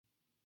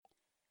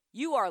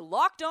You are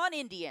Locked On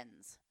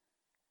Indians,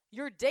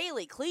 your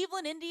daily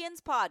Cleveland Indians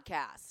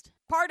podcast.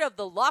 Part of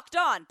the Locked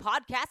On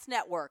Podcast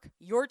Network,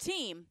 your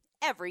team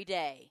every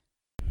day.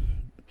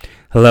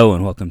 Hello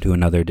and welcome to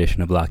another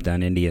edition of Locked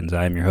On Indians.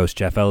 I am your host,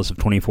 Jeff Ellis of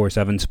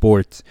 24/7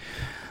 Sports.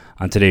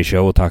 On today's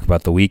show, we'll talk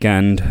about the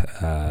weekend.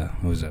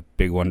 It was a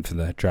big one for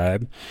the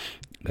Tribe.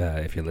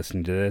 If you're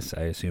listening to this,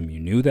 I assume you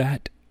knew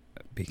that,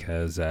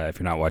 because if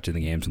you're not watching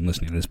the games and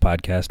listening to this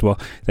podcast, well,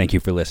 thank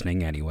you for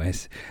listening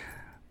anyways.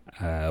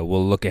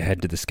 We'll look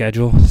ahead to the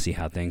schedule, see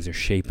how things are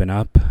shaping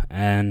up,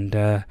 and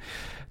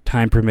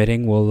time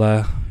permitting,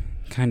 we'll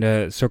kind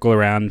of circle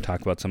around and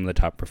talk about some of the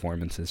top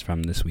performances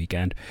from this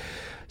weekend.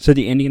 So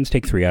the Indians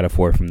take 3 out of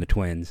 4 from the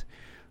Twins.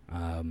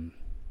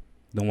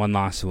 The one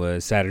loss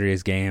was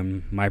Saturday's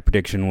game. My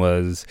prediction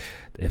was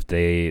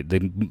the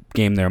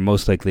game they're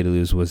most likely to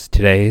lose was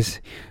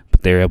today's,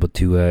 but they were able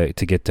to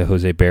get to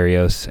Jose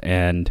Barrios,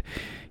 and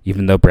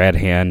even though Brad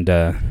Hand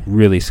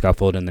really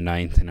scuffled in the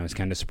ninth, and I was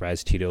kind of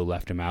surprised Tito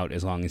left him out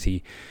as long as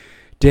he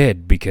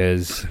did,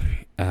 because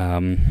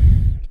it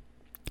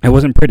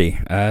wasn't pretty.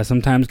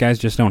 Sometimes guys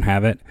just don't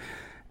have it,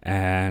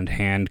 and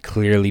Hand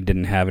clearly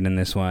didn't have it in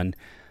this one.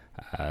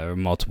 There were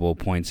multiple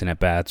points in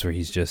at-bats where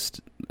he's just...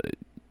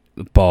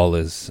 the ball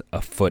is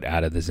a foot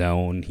out of the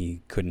zone.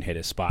 He couldn't hit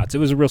his spots. It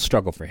was a real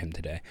struggle for him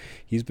today.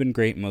 He's been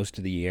great most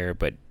of the year,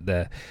 but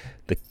the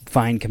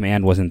fine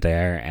command wasn't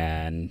there,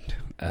 and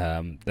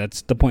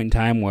that's the point in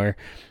time where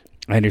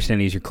I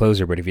understand he's your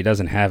closer, but if he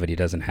doesn't have it, he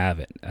doesn't have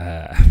it.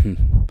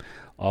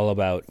 All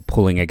about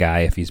pulling a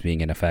guy if he's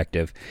being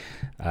ineffective.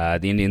 The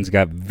Indians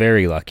got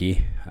very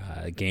lucky.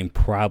 The game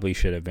probably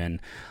should have been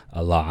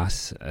a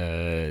loss,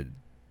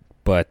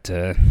 but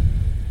the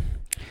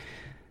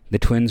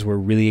Twins were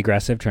really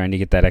aggressive trying to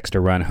get that extra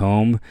run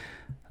home.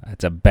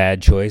 It's a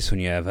bad choice when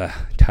you have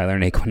Tyler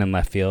Naquin in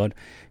left field,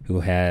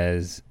 who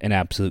has an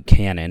absolute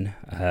cannon.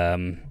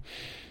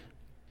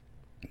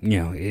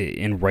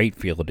 In right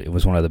field, it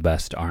was one of the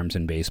best arms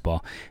in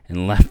baseball.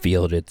 In left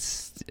field,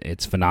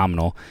 it's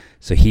phenomenal.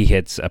 So he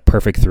hits a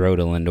perfect throw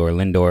to Lindor.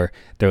 Lindor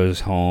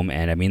throws home,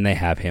 and I mean, they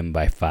have him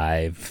by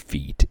 5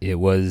 feet. It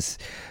was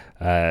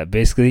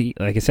basically,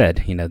 like I said,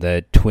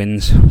 the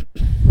Twins...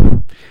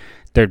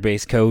 third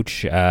base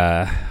coach,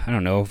 I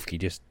don't know if he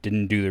just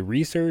didn't do the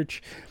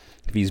research,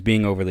 if he's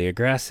being overly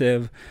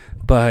aggressive,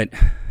 but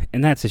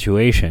in that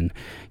situation,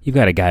 you've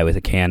got a guy with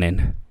a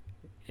cannon.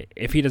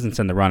 If he doesn't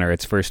send the runner,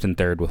 it's first and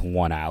third with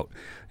 1 out,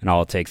 and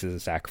all it takes is a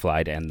sac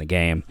fly to end the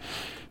game.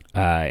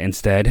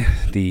 Instead,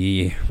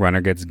 the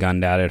runner gets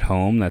gunned out at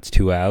home. That's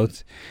 2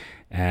 outs,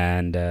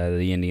 and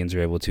the Indians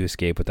are able to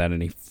escape without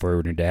any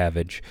further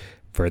damage.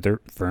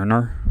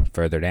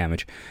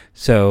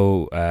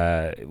 So,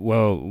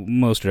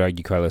 most would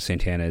argue Carlos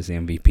Santana is the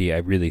MVP. I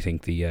really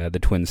think the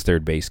Twins'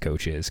 third base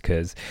coach is,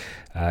 because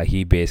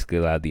he basically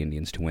allowed the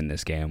Indians to win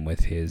this game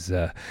with his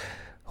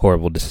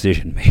horrible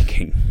decision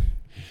making.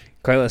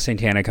 Carlos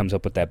Santana comes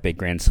up with that big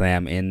grand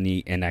slam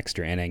in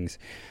extra innings,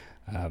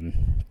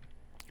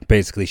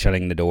 basically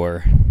shutting the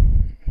door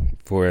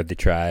for the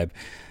Tribe.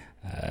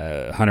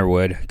 Hunter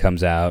Wood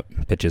comes out,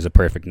 pitches a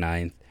perfect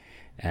ninth,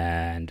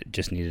 and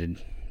just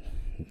needed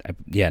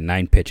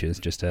 9 pitches.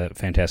 Just a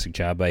fantastic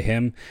job by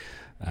him.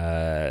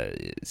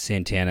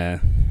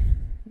 Santana,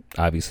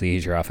 obviously,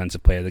 he's your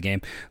offensive player of the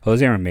game.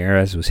 Jose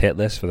Ramirez was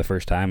hitless for the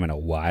first time in a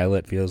while,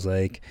 it feels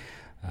like.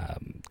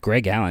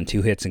 Greg Allen,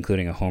 2 hits,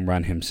 including a home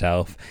run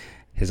himself.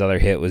 His other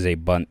hit was a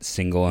bunt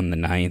single in the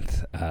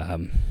ninth.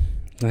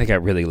 They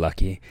got really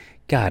lucky.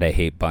 God, I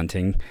hate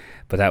bunting,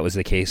 but that was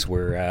the case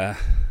where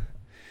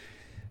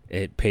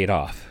it paid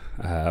off,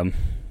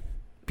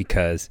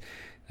 because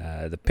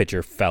the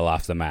pitcher fell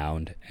off the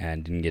mound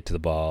and didn't get to the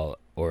ball,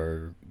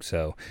 or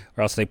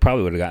else they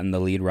probably would have gotten the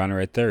lead runner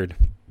at third,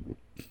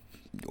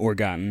 or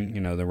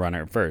gotten, the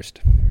runner at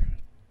first.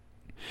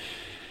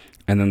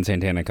 And then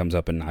Santana comes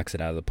up and knocks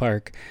it out of the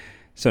park,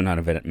 so none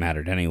of it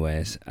mattered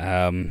anyways.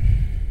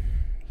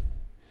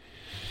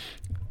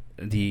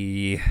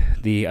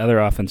 The other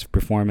offensive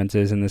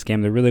performances in this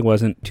game, there really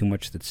wasn't too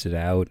much that stood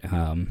out.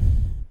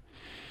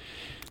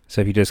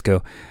 So if you just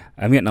go,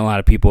 I'm getting a lot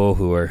of people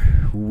who are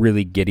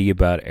really giddy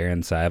about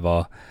Aaron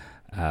Civale.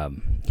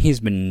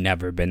 He's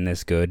never been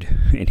this good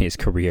in his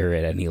career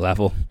at any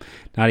level.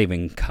 Not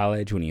even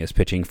college, when he was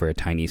pitching for a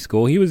tiny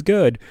school. He was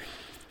good,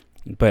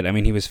 but I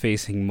mean, he was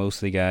facing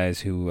mostly guys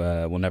who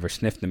will never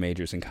sniff the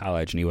majors in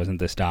college, and he wasn't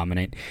this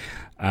dominant.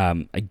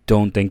 I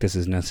don't think this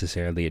is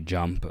necessarily a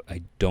jump.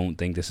 I don't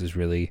think this is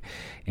really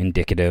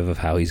indicative of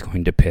how he's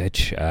going to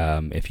pitch.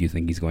 If you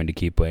think he's going to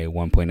keep a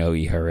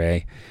 1.0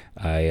 ERA,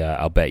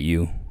 I'll bet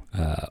you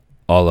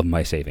all of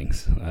my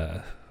savings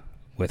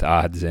with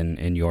odds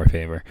in your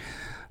favor.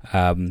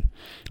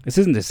 This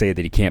isn't to say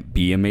that he can't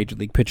be a major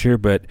league pitcher,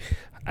 but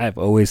I've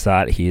always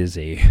thought he is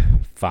a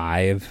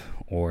 5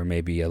 or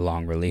maybe a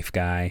long relief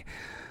guy.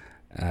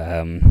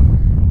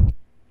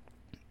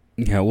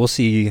 We'll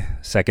see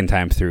second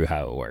time through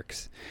how it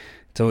works.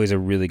 It's always a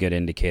really good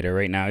indicator.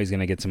 Right now he's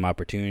going to get some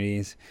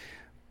opportunities.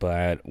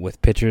 But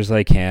with pitchers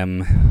like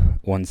him,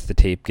 once the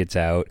tape gets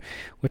out,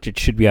 which it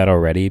should be out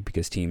already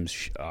because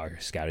teams are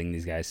scouting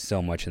these guys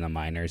so much in the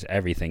minors,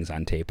 everything's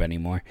on tape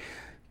anymore.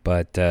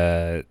 But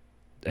I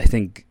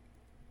think,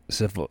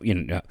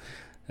 someone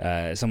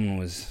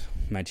was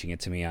mentioning it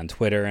to me on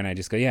Twitter, and I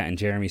just go, yeah, and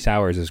Jeremy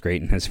Sowers was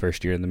great in his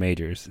first year in the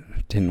majors.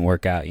 It didn't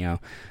work out,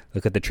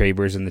 Look at the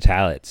Trabers and the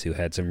Tallets, who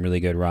had some really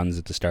good runs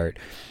at the start.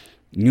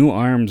 New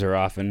arms are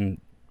often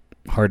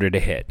harder to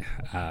hit.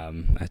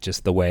 That's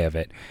just the way of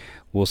it.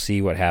 We'll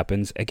see what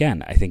happens.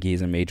 Again, I think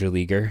he's a major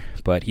leaguer,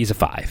 but he's a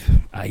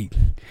 5.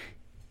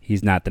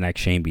 He's not the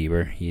next Shane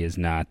Bieber. He is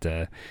not.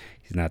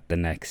 He's not the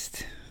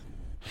next,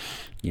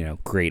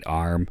 great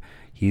arm.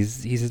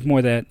 He's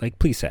more that like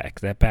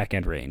Plesac, that back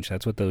end range.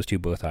 That's what those two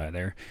both are.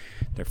 They're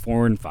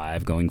 4 and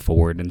 5 going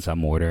forward in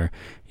some order.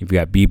 You've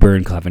got Bieber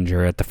and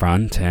Clevenger at the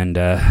front, and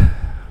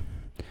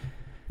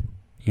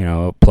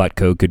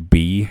Plutko could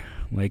be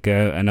like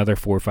another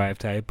 4-5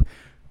 type.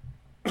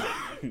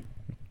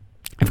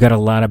 I've got a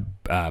lot of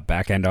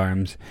back-end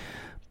arms,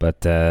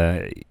 but,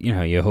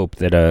 you hope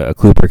that a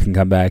Cooper can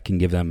come back and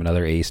give them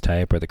another ace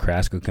type, or the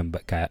Carrasco come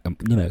back and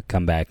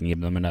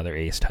give them another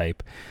ace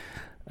type.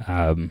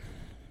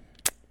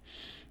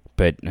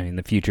 But,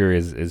 the future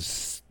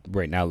is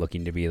right now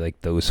looking to be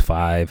like those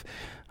 5.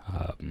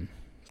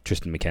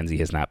 Tristan McKenzie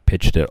has not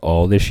pitched at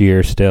all this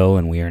year still,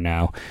 and we are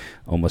now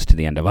almost to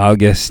the end of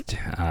August.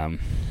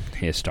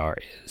 His star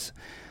is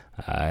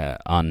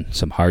on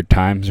some hard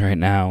times right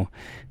now.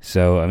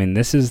 So,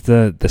 this is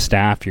the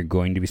staff you're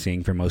going to be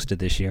seeing for most of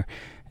this year.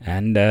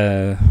 And,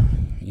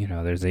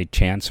 there's a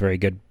chance for a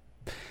good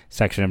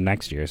section of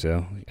next year.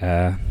 So,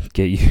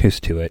 get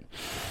used to it.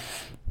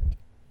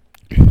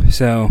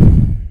 So,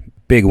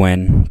 big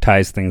win,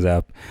 ties things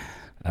up.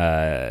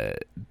 The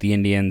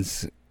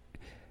Indians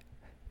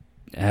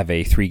have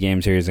a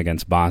 3-game series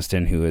against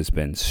Boston, who has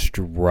been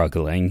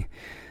struggling.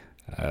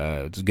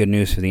 It's good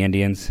news for the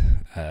Indians.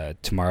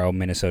 Tomorrow,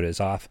 Minnesota is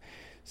off,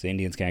 so the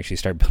Indians can actually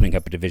start building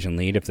up a division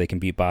lead if they can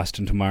beat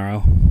Boston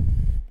tomorrow.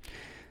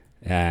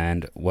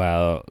 And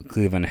while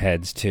Cleveland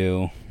heads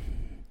to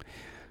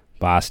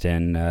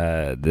Boston,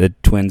 the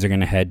Twins are going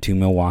to head to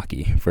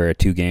Milwaukee for a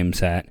 2-game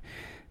set.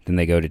 Then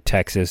they go to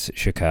Texas,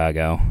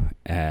 Chicago,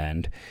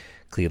 and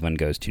Cleveland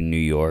goes to New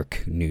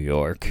York.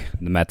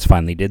 The Mets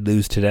finally did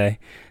lose today.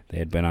 They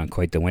had been on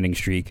quite the winning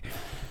streak.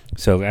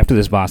 So after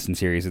this Boston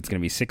series, it's going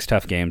to be 6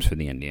 tough games for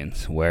the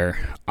Indians,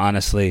 where,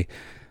 honestly,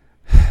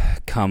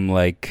 come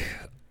like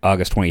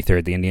August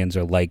 23rd, the Indians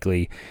are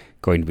likely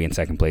going to be in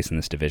second place in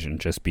this division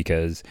just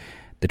because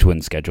the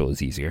Twins' schedule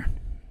is easier.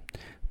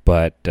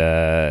 But,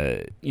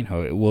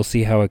 we'll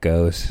see how it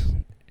goes.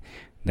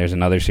 There's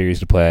another series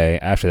to play.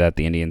 After that,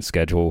 the Indians'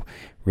 schedule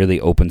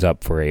really opens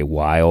up for a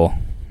while.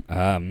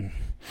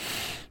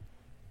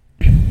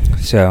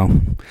 So,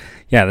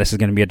 yeah, this is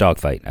going to be a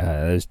dogfight.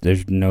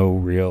 There's no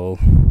real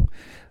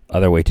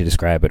other way to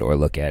describe it or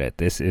look at it.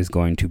 This is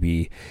going to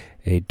be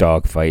a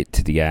dogfight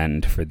to the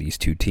end for these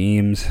two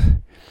teams.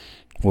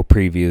 We'll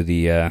preview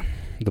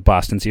the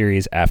Boston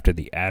series after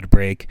the ad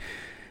break,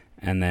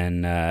 and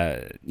then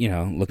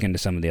look into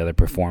some of the other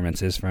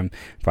performances from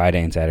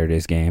Friday and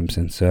Saturday's games,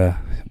 since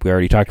we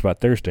already talked about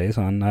Thursdays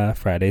on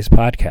Friday's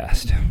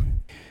podcast.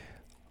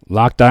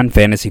 Locked On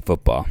Fantasy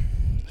Football.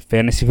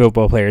 Fantasy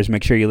football players,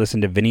 make sure you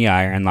listen to Vinny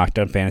Iyer and Locked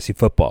On Fantasy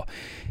Football.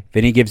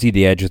 Vinny gives you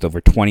the edge with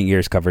over 20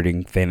 years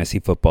covering fantasy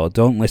football.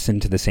 Don't listen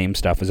to the same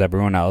stuff as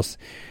everyone else.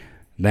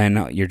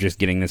 Then you're just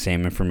getting the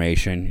same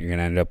information. You're going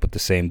to end up with the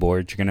same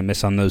boards. You're going to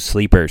miss on those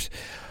sleepers.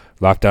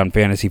 Locked On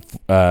Fantasy,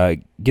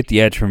 get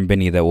the edge from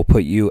Vinny that will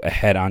put you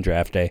ahead on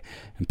draft day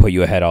and put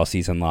you ahead all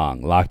season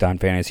long. Locked On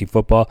Fantasy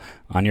Football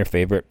on your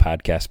favorite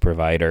podcast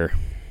provider.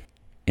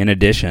 In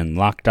addition,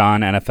 Locked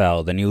On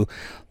NFL. The new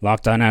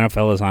Locked On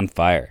NFL is on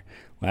fire.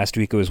 Last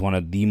week, it was one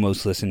of the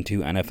most listened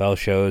to NFL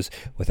shows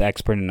with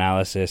expert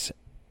analysis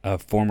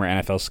of former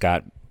NFL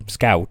scout.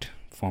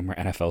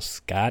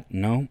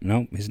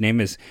 No, his name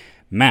is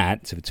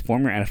Matt, so it's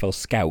former NFL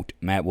scout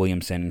Matt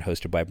Williamson, and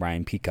hosted by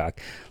Brian Peacock.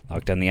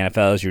 Locked On the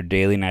NFL is your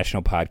daily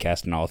national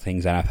podcast on all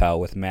things NFL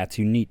with Matt's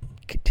unique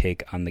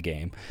take on the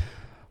game.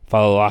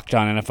 Follow Locked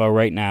On NFL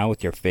right now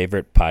with your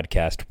favorite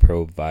podcast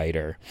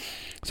provider.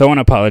 So I want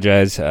to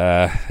apologize.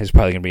 There's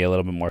probably going to be a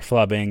little bit more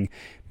flubbing,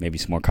 maybe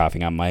some more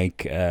coughing on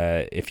mic.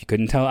 If you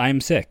couldn't tell, I'm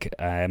sick.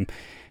 I'm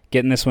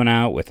getting this one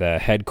out with a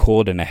head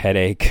cold and a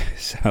headache,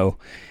 so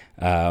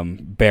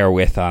bear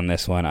with on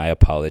this one. I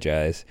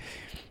apologize.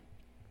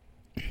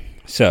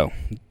 So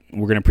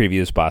we're going to preview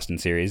this Boston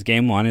series.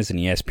 Game 1 is an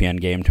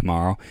ESPN game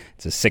tomorrow.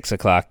 It's a 6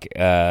 o'clock,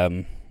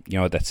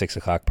 that's 6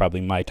 o'clock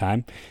probably my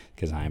time,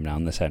 because I am now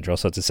in the Central.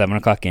 So it's a 7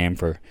 o'clock game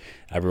for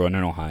everyone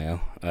in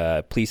Ohio.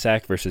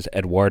 Plesac versus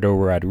Eduardo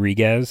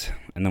Rodriguez.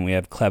 And then we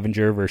have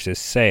Clevenger versus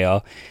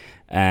Sale.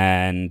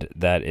 And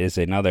that is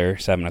another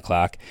 7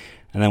 o'clock.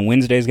 And then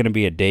Wednesday is going to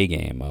be a day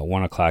game, a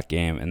 1 o'clock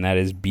game. And that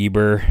is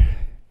Bieber.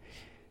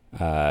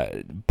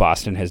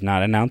 Boston has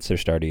not announced their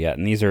starter yet.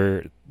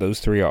 And those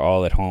 3 are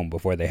all at home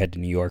before they head to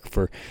New York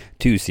for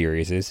 2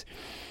 series.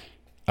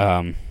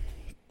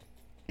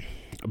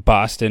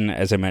 Boston,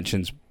 as I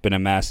mentioned, is been a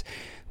mess.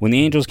 When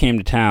the Angels came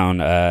to town,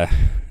 the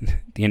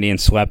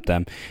Indians swept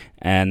them,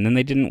 and then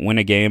they didn't win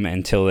a game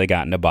until they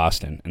got into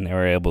Boston, and they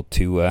were able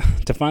to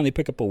finally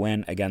pick up a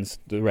win against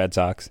the Red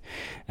Sox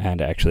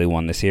and actually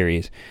won the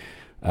series.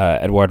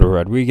 Eduardo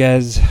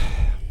Rodriguez,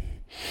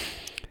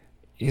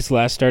 his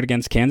last start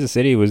against Kansas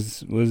City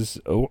was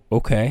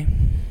okay.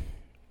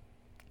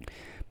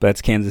 But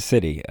it's Kansas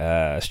City.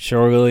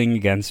 Struggling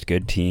against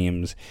good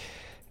teams.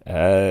 He's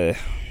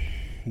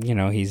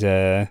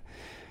a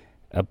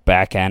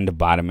back-end,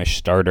 bottomish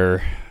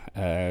starter.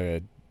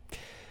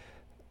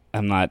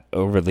 I'm not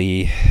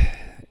overly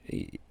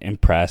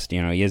impressed. He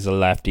is a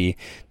lefty.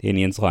 The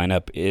Indians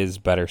lineup is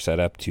better set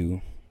up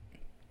to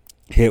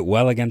hit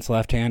well against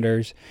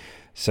left-handers.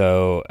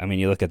 So,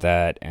 you look at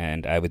that,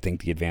 and I would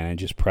think the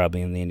advantage is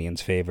probably in the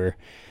Indians' favor.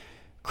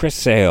 Chris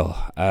Sale,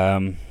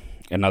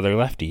 another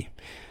lefty,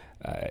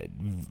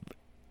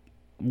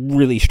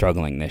 really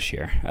struggling this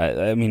year.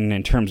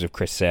 In terms of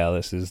Chris Sale,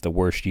 this is the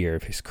worst year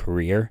of his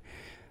career.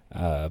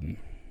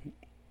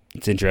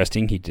 It's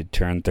interesting. He did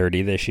turn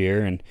 30 this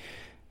year, and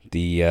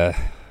the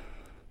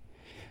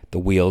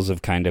wheels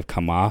have kind of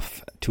come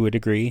off to a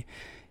degree.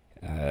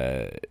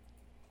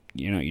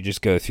 You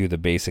just go through the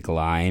basic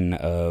line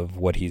of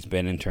what he's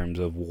been in terms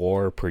of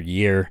WAR per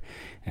year,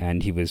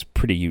 and he was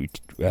pretty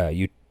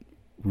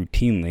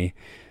routinely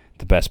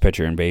the best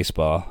pitcher in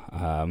baseball.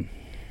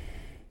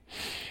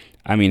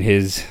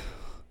 His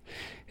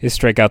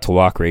strikeout to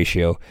walk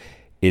ratio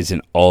is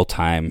an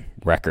all-time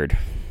record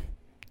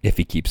if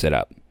he keeps it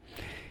up.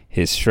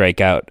 His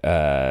strikeout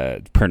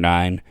per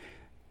 9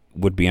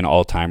 would be an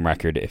all-time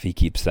record if he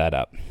keeps that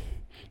up.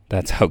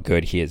 That's how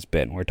good he has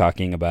been. We're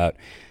talking about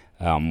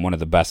one of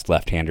the best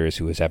left-handers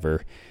who has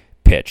ever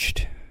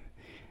pitched.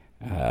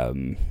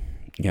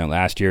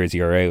 Last year his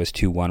ERA was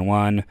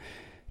 2.11,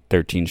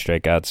 13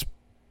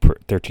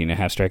 and a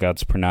half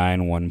strikeouts per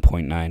 9,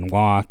 1.9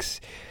 walks,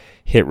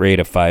 hit rate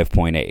of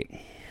 5.8.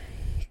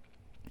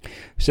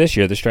 So this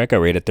year the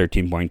strikeout rate at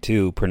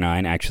 13.2 per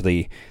 9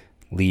 actually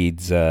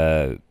leads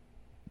the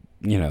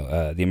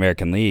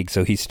American League.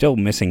 So he's still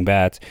missing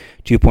bats.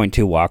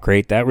 2.2 walk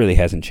rate, that really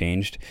hasn't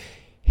changed.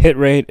 Hit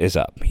rate is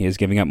up. He is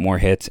giving up more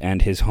hits,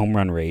 and his home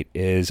run rate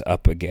is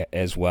up again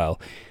as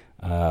well.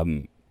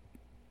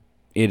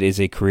 It is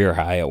a career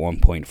high at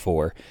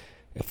 1.4.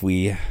 If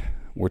we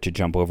were to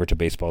jump over to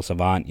Baseball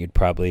Savant, you'd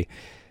probably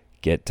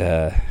get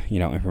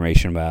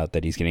information about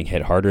that he's getting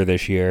hit harder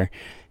this year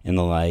and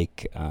the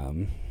like.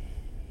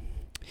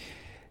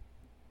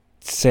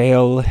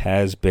 Sale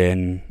has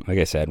been, like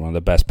I said, one of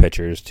the best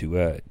pitchers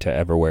to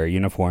ever wear a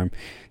uniform.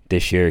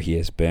 This year he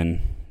has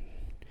been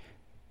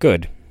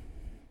good.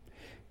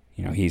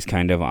 He's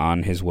kind of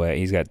on his way.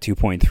 He's got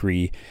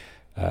 2.3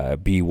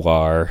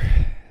 BWAR.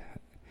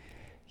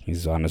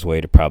 He's on his way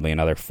to probably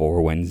another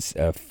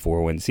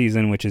 4-win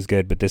season, which is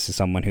good. But this is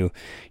someone who,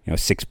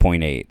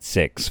 6.8,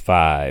 6,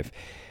 5.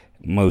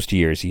 Most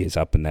years he is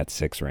up in that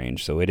 6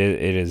 range. So it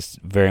is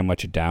very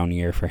much a down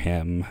year for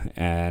him.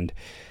 And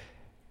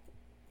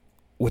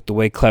with the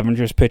way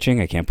Clevenger's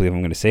pitching, I can't believe I'm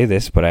going to say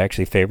this, but I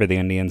actually favor the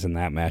Indians in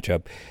that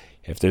matchup.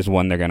 If there's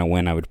one they're going to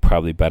win, I would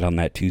probably bet on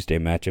that Tuesday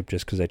matchup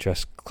just because I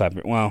trust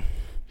Clevenger. Well,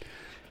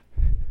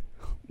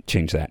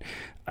 change that.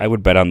 I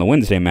would bet on the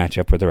Wednesday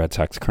matchup where the Red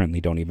Sox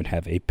currently don't even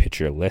have a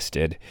pitcher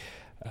listed.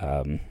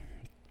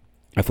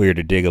 If we were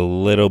to dig a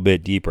little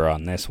bit deeper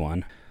on this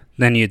one,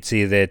 then you'd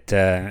see that,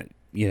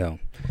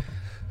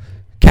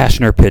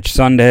 Cashner pitched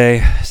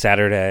Sunday.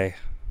 Saturday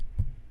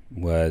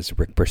was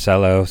Rick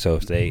Porcello. So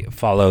if they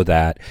follow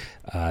that,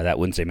 that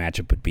Wednesday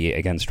matchup would be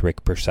against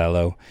Rick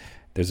Porcello.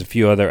 There's a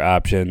few other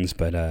options,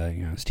 but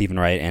Stephen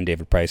Wright and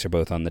David Price are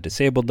both on the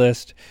disabled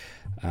list.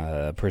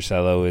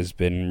 Porcello has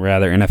been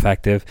rather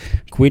ineffective.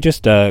 Can we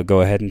just go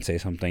ahead and say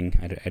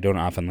something? I don't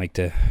often like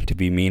to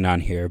be mean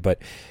on here,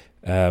 but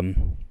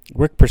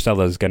Rick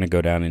Porcello is going to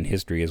go down in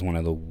history as one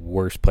of the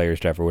worst players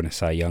to ever win a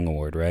Cy Young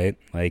Award, right?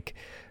 Like,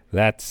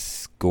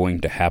 that's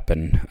going to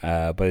happen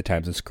by the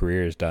time his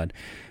career is done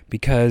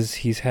because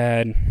he's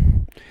had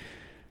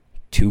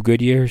 2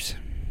 good years.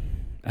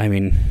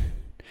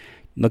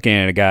 Looking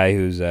at a guy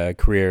whose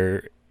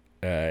career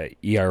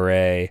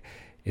ERA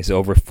is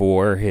over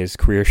 4, his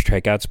career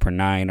strikeouts per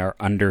 9 are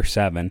under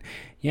 7.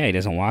 Yeah, he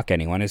doesn't walk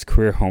anyone. His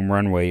career home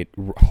run rate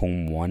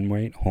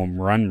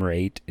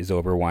is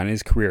over 1.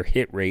 His career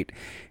hit rate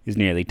is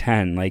nearly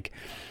 10. Like,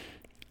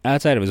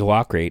 outside of his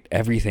walk rate,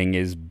 everything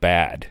is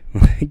bad.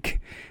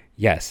 Like,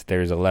 yes,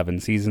 there's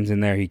 11 seasons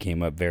in there. He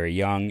came up very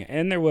young,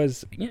 and there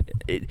was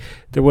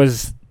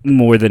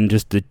more than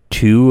just the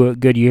 2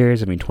 good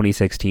years.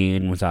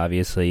 2016 was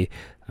obviously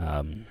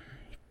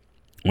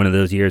one of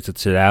those years that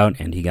stood out,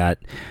 and he got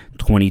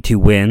 22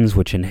 wins,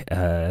 which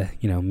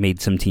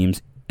made some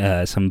teams,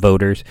 some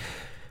voters,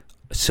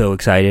 so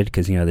excited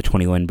because the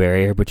 20-win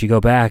barrier. But you go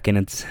back, and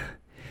it's,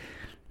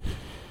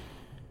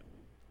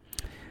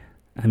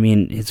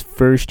 his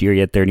first year he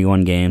had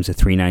 31 games, a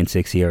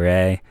 3.96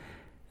 ERA.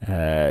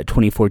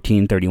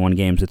 2014, 31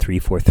 games, a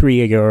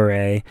 3.43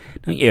 ERA.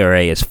 Now,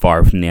 ERA is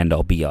far from the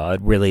end-all be-all.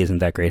 It really isn't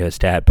that great of a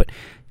stat, but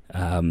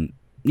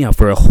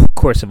for a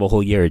course of a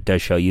whole year, it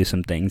does show you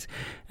some things.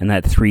 And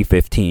that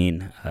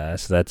 3.15,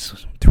 so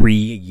that's 3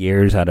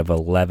 years out of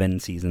 11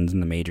 seasons in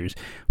the majors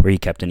where he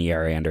kept an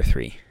ERA under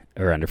 3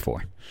 or under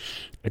 4.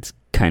 It's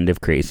kind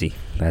of crazy.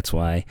 That's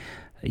why,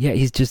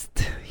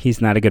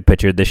 he's not a good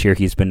pitcher. This year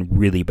he's been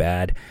really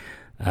bad.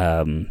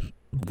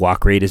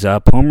 Walk rate is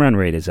up, home run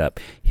rate is up,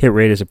 hit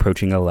rate is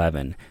approaching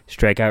 11,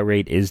 strikeout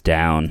rate is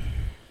down.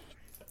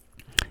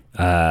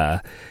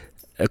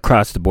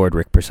 Across the board,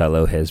 Rick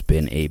Porcello has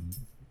been a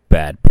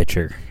bad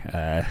pitcher.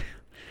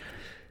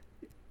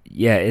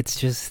 It's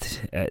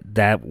just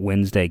that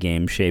Wednesday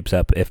game shapes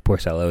up, if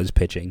Porcello is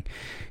pitching,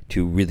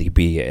 to really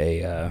be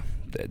the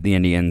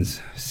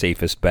Indians'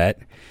 safest bet.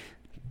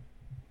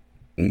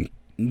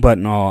 But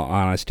in all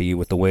honesty,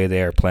 with the way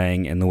they are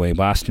playing and the way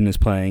Boston is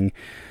playing,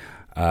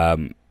 I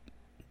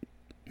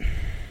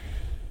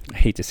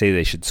hate to say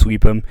they should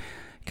sweep them,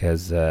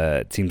 because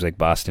it seems like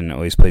Boston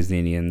always plays the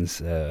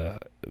Indians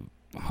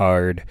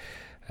hard.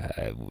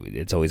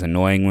 It's always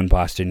annoying when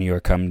Boston, New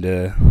York come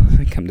to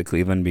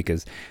Cleveland,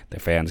 because their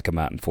fans come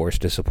out and force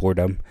to support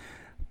them.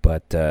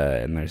 But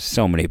and there's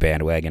so many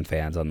bandwagon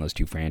fans on those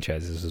two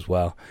franchises as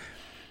well.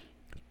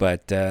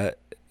 But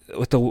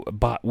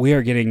we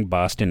are getting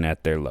Boston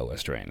at their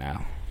lowest right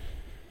now.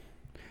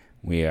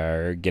 We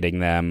are getting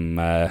them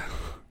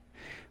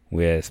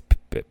with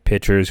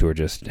pitchers who are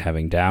just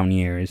having down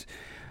years,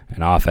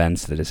 an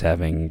offense that is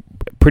having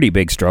pretty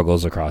big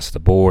struggles across the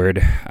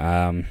board.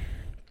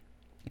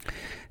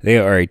 They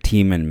are a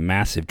team in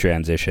massive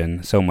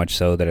transition, so much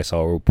so that I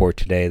saw a report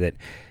today that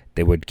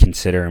they would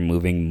consider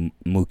moving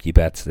Mookie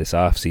Betts this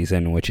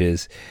offseason, which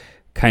is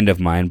kind of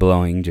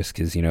mind-blowing, just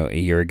because, a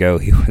year ago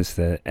he was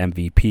the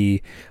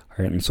MVP,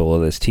 heart and soul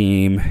of this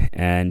team,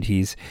 and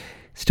he's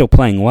still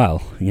playing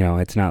well.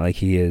 It's not like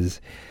he is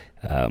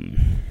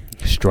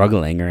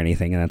struggling or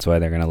anything, and that's why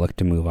they're going to look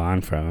to move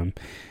on from him.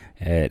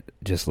 It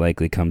just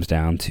likely comes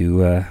down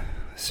to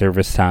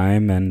service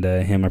time and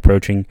him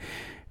approaching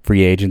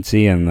free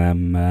agency, and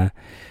them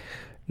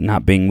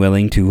not being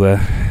willing to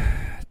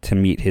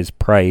meet his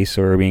price,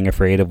 or being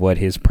afraid of what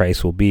his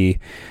price will be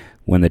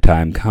when the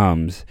time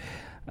comes.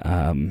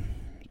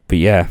 But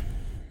yeah,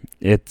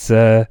 it's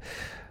that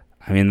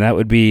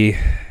would be,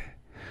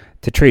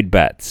 to trade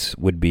Betts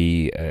would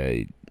be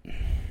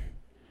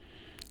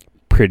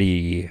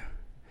pretty,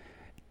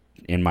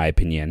 in my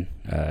opinion,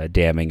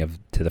 damning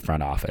to the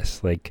front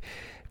office. Like,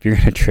 if you're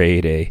going to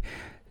trade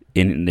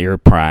in their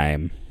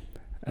prime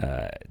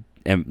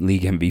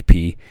league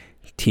MVP,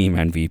 team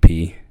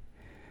MVP,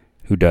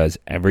 who does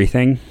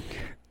everything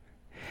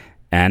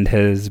and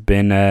has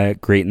been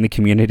great in the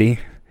community,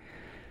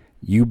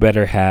 you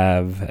better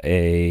have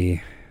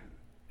a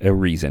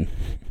reason.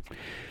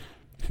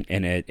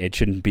 And it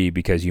shouldn't be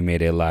because you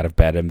made a lot of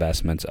bad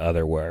investments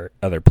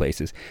other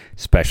places,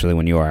 especially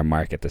when you are a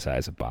market the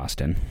size of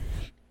Boston.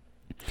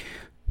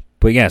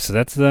 But yeah, so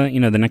that's the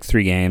next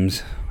 3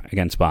 games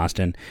against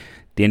Boston.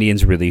 The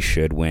Indians really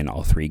should win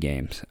all 3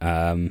 games.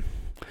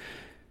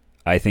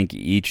 I think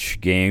each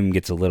game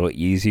gets a little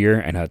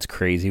easier. I know it's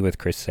crazy with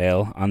Chris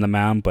Sale on the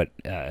mound, but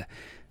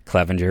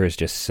Clevenger is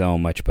just so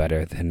much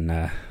better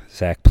than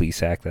Zach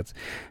Plesac. That's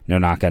no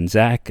knock on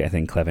Zach. I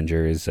think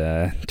Clevenger is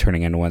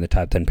turning into one of the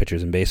top 10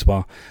 pitchers in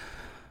baseball.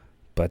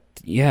 But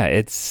yeah,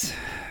 this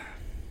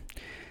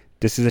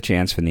is a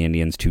chance for the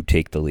Indians to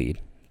take the lead.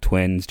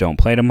 Twins don't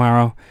play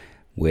tomorrow.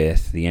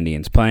 With the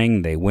Indians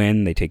playing, they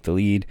win, they take the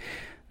lead.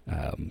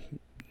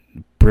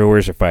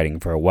 Brewers are fighting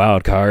for a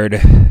wild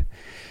card.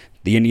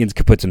 The Indians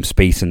could put some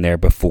space in there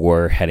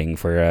before heading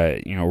for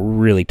a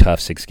really tough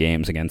 6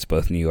 games against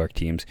both New York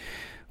teams.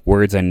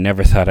 Words I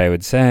never thought I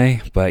would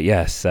say, but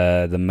yes,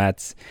 the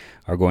Mets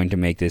are going to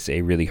make this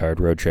a really hard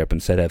road trip.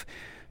 Instead of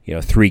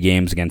 3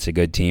 games against a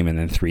good team and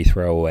then 3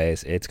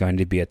 throwaways, it's going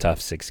to be a tough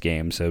 6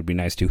 games. So it'd be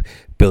nice to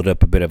build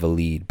up a bit of a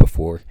lead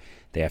before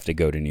they have to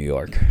go to New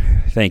York.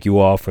 Thank you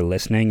all for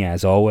listening,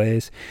 as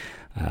always.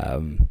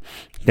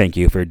 Thank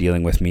you for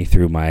dealing with me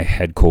through my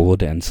head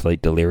cold and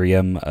slight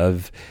delirium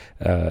of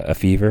a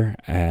fever.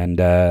 And,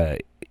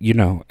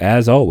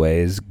 as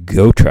always,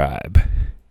 go Tribe.